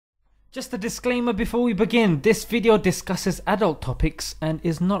Just a disclaimer before we begin, this video discusses adult topics and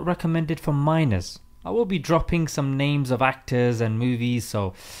is not recommended for minors. I will be dropping some names of actors and movies,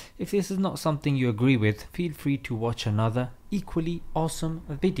 so if this is not something you agree with, feel free to watch another equally awesome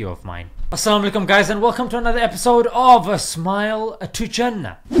video of mine. Assalamu alaikum guys, and welcome to another episode of A Smile to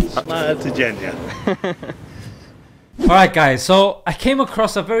Jannah. Smile to Jannah. Alright guys, so I came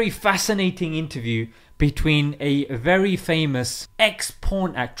across a very fascinating interview between a very famous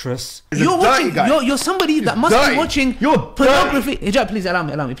ex-porn actress. You're watching, you're somebody that must be watching pornography. Hijab, please allow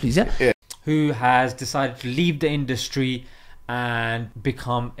me, please, yeah? Who has decided to leave the industry and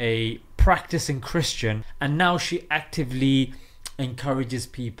become a practicing Christian, and now she actively encourages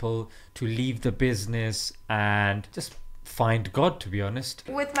people to leave the business and just find God, to be honest.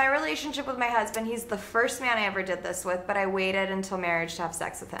 With my relationship with my husband, he's the first man I ever did this with, but I waited until marriage to have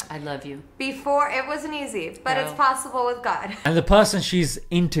sex with him. I love you. Before, it wasn't easy, but it's possible with God. And the person she's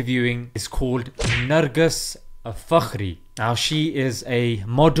interviewing is called Nargis Fakhri. Now she is a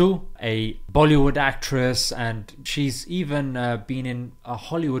model, a Bollywood actress, and she's even been in a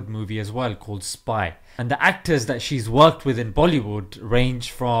Hollywood movie as well called Spy. And the actors that she's worked with in Bollywood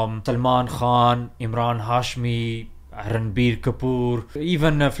range from Salman Khan, Imran Hashmi, Ranbir Kapoor,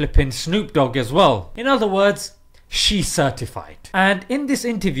 even flipping Snoop Dogg as well. In other words, she's certified. And in this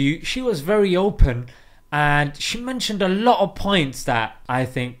interview, she was very open and she mentioned a lot of points that I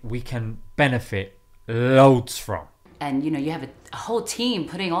think we can benefit loads from. And you know, you have a whole team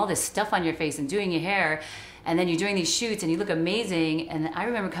putting all this stuff on your face and doing your hair, and then you're doing these shoots and you look amazing. And I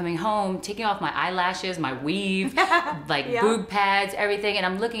remember coming home, taking off my eyelashes, my weave, like boob pads, everything, and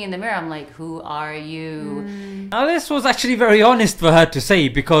I'm looking in the mirror, I'm like, who are you? Now this was actually very honest for her to say,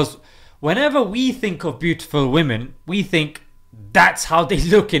 because whenever we think of beautiful women, we think that's how they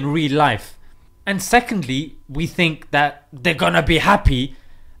look in real life. And secondly, we think that they're gonna be happy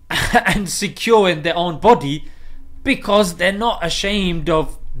and secure in their own body because they're not ashamed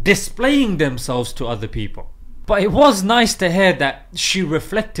of displaying themselves to other people. But it was nice to hear that she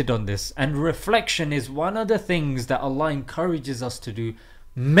reflected on this, and reflection is one of the things that Allah encourages us to do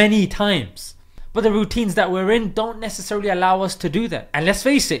many times. But the routines that we're in don't necessarily allow us to do that. And let's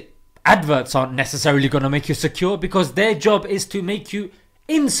face it, adverts aren't necessarily going to make you secure, because their job is to make you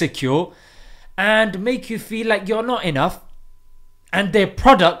insecure and make you feel like you're not enough, and their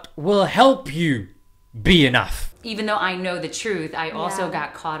product will help you be enough. Even though I know the truth, I also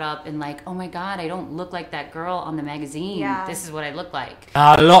got caught up in like, oh my God, I don't look like that girl on the magazine. This is what I look like.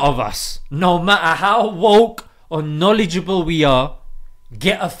 A lot of us, no matter how woke or knowledgeable we are,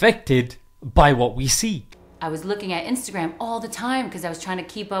 get affected by what we see. I was looking at Instagram all the time because I was trying to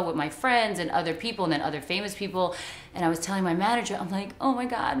keep up with my friends and other people and then other famous people. And I was telling my manager, I'm like, oh my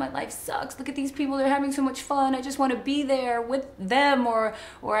God, my life sucks. Look at these people, they're having so much fun. I just want to be there with them, or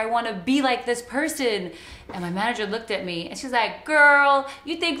I want to be like this person. And my manager looked at me and she's like, girl,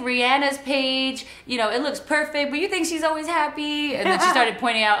 you think Rihanna's page, you know, it looks perfect, but you think she's always happy? And then she started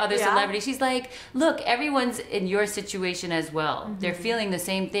pointing out other celebrities. She's like, look, everyone's in your situation as well. They're feeling the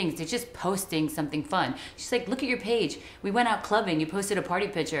same things. They're just posting something fun. She's like, look at your page. We went out clubbing. You posted a party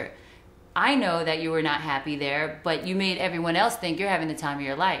picture. I know that you were not happy there, but you made everyone else think you're having the time of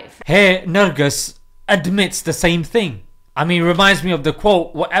your life. Here, Nargis admits the same thing. I mean, reminds me of the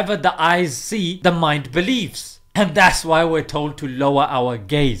quote, whatever the eyes see, the mind believes. And that's why we're told to lower our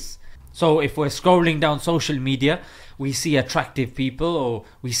gaze. So if we're scrolling down social media, we see attractive people, or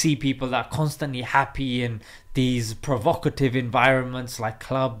we see people that are constantly happy in these provocative environments like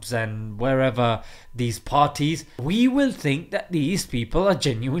clubs and wherever, these parties, we will think that these people are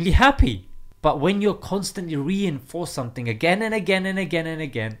genuinely happy. But when you're constantly reinforce something again and again and again and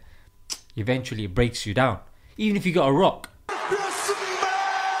again, eventually it breaks you down. Even if you got a rock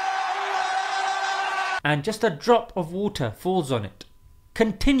and just a drop of water falls on it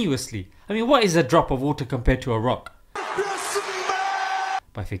continuously. I mean, what is a drop of water compared to a rock?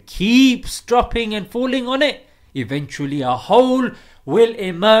 But if it keeps dropping and falling on it, eventually a hole will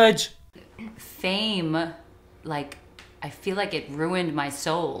emerge. Fame, like, I feel like it ruined my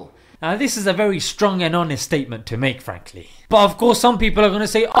soul. Now this is a very strong and honest statement to make, frankly. But of course some people are going to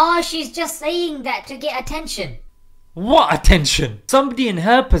say, oh, she's just saying that to get attention. What attention? Somebody in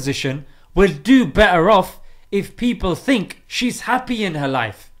her position will do better off if people think she's happy in her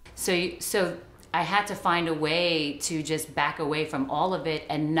life. So I had to find a way to just back away from all of it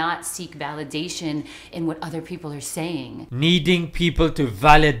and not seek validation in what other people are saying. Needing people to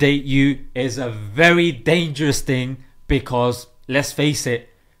validate you is a very dangerous thing, because let's face it,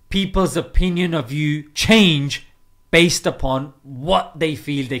 people's opinion of you change based upon what they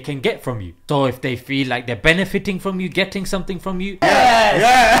feel they can get from you. So if they feel like they're benefiting from you, getting something from you,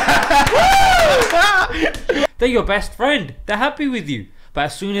 yes. They're your best friend. They're happy with you. But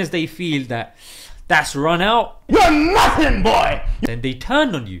as soon as they feel that that's run out, you're nothing, boy. Then they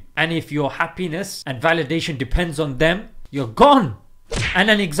turn on you. And if your happiness and validation depends on them, you're gone.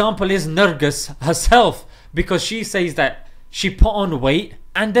 And an example is Nargis herself, because she says that she put on weight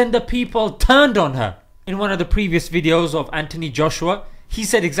and then the people turned on her. In one of the previous videos of Anthony Joshua, he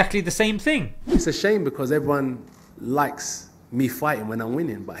said exactly the same thing. It's a shame because everyone likes me fighting when I'm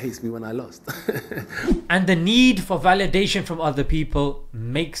winning, but hates me when I lost. And the need for validation from other people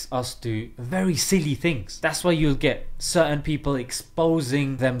makes us do very silly things. That's why you'll get certain people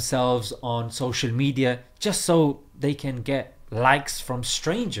exposing themselves on social media just so they can get likes from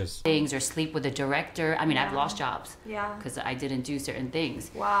strangers. Things or sleep with a director. I mean, Yeah. I've lost jobs. Yeah. Because I didn't do certain things.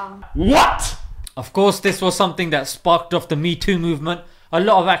 Wow. What? Of course, this was something that sparked off the Me Too movement. A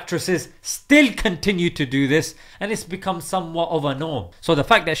lot of actresses still continue to do this, and it's become somewhat of a norm. So the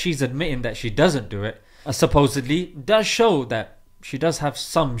fact that she's admitting that she doesn't do it, supposedly, does show that she does have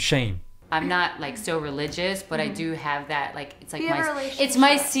some shame. I'm not like so religious, but I do have that, like, it's like You have a it's my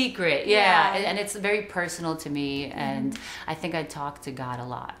relationship. secret. Yeah. And it's very personal to me, and I think I talk to God a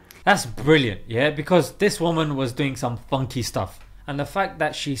lot. That's brilliant, yeah, because this woman was doing some funky stuff. And the fact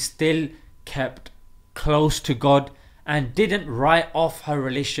that she still kept close to God and didn't write off her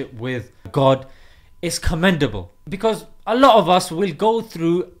relationship with God is commendable. Because a lot of us will go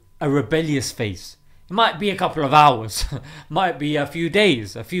through a rebellious phase. It might be a couple of hours, might be a few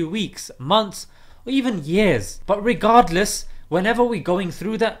days, a few weeks, months, or even years. But regardless, whenever we're going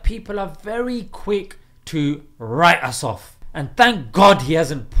through that, people are very quick to write us off. And thank God he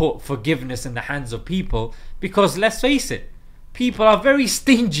hasn't put forgiveness in the hands of people, because let's face it, people are very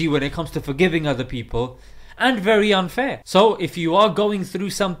stingy when it comes to forgiving other people and very unfair. So if you are going through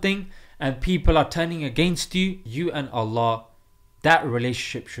something and people are turning against you, you and Allah, that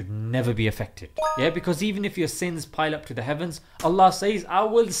relationship should never be affected. Yeah, because even if your sins pile up to the heavens, Allah says, I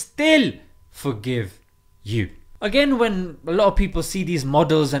will still forgive you. Again, when a lot of people see these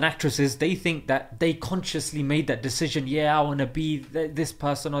models and actresses, they think that they consciously made that decision. Yeah, I want to be this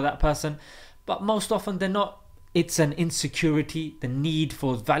person or that person. But most often they're not. It's an insecurity, the need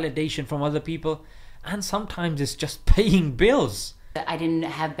for validation from other people. And sometimes it's just paying bills. I didn't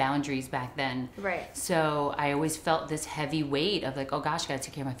have boundaries back then. Right. So I always felt this heavy weight of like, oh gosh, I gotta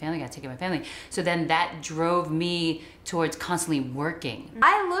take care of my family, gotta take care of my family. So then that drove me towards constantly working.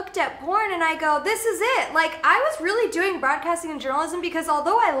 I looked at porn and I go, this is it. Like, I was really doing broadcasting and journalism because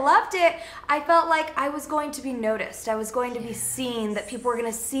although I loved it, I felt like I was going to be noticed. I was going to be seen, that people were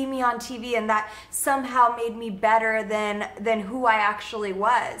going to see me on TV, and that somehow made me better than who I actually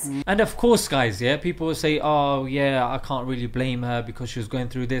was. And of course, guys, yeah, people will say, oh yeah, I can't really blame her because she was going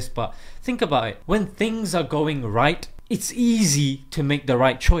through this. But think about it. When things are going right, it's easy to make the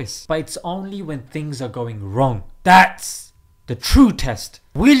right choice. But it's only when things are going wrong. That's the true test.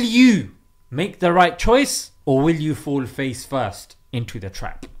 Will you make the right choice, or will you fall face first into the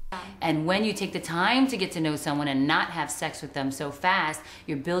trap? And when you take the time to get to know someone and not have sex with them so fast,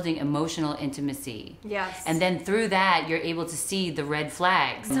 you're building emotional intimacy. Yes. And then through that, you're able to see the red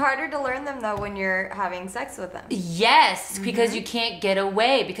flags. It's harder to learn them though when you're having sex with them. Yes, because you can't get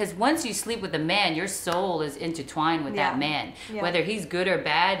away. Because once you sleep with a man, your soul is intertwined with that man. Yeah. Whether he's good or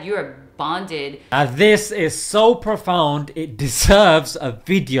bad, you're bonded. This is so profound, it deserves a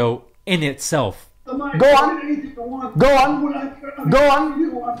video in itself. Go on. Go on. Go on.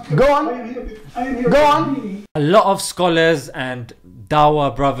 Go on. Go on. A lot of scholars and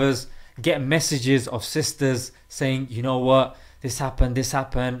Dawah brothers get messages of sisters saying, you know what, this happened,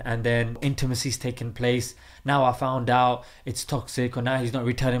 and then intimacy's taken place. Now I found out it's toxic, or now he's not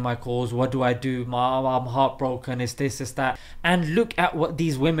returning my calls. What do I do? I'm heartbroken. It's this, it's that. And look at what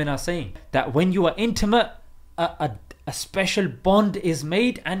these women are saying. That when you are intimate, a special bond is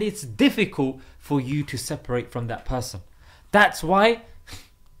made, and it's difficult for you to separate from that person. That's why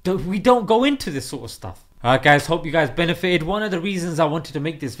we don't go into this sort of stuff. Alright guys, hope you guys benefited. One of the reasons I wanted to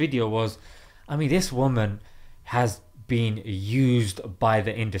make this video was, I mean, this woman has been used by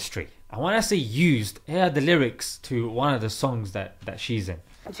the industry. And when I say used, here are the lyrics to one of the songs that she's in.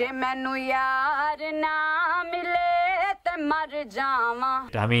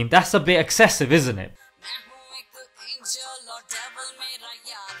 I mean, that's a bit excessive, isn't it?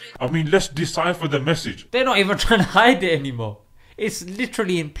 I mean, let's decipher the message. They're not even trying to hide it anymore. It's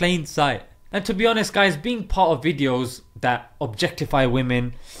literally in plain sight. And to be honest, guys, being part of videos that objectify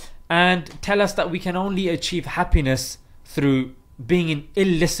women and tell us that we can only achieve happiness through being in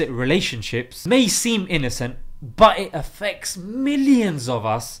illicit relationships may seem innocent, but it affects millions of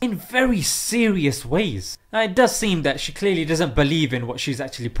us in very serious ways. Now, it does seem that she clearly doesn't believe in what she's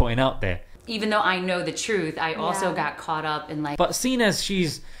actually putting out there. even though I know the truth, I also got caught up in like... But seeing as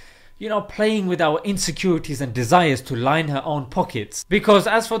she's, you know, playing with our insecurities and desires to line her own pockets. Because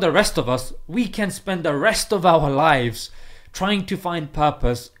as for the rest of us, we can spend the rest of our lives trying to find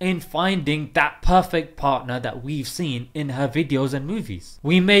purpose in finding that perfect partner that we've seen in her videos and movies.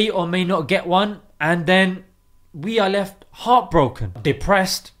 We may or may not get one, and then we are left heartbroken,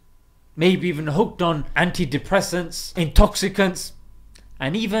 depressed, maybe even hooked on antidepressants, intoxicants,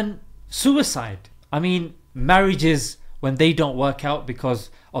 and even suicide. I mean, marriages, when they don't work out because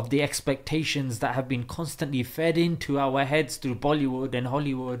of the expectations that have been constantly fed into our heads through Bollywood and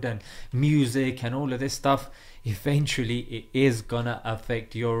Hollywood and music and all of this stuff, eventually it is gonna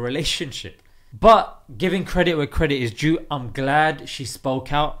affect your relationship. But giving credit where credit is due, I'm glad she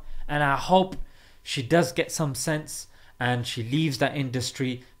spoke out, and I hope she does get some sense and she leaves that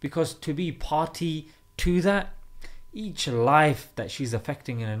industry, because to be party to that, each life that she's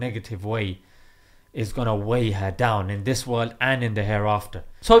affecting in a negative way is gonna weigh her down in this world and in the hereafter.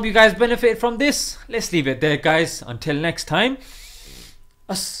 So hope you guys benefit from this. Let's leave it there, guys. Until next time,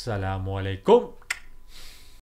 Assalamu alaikum.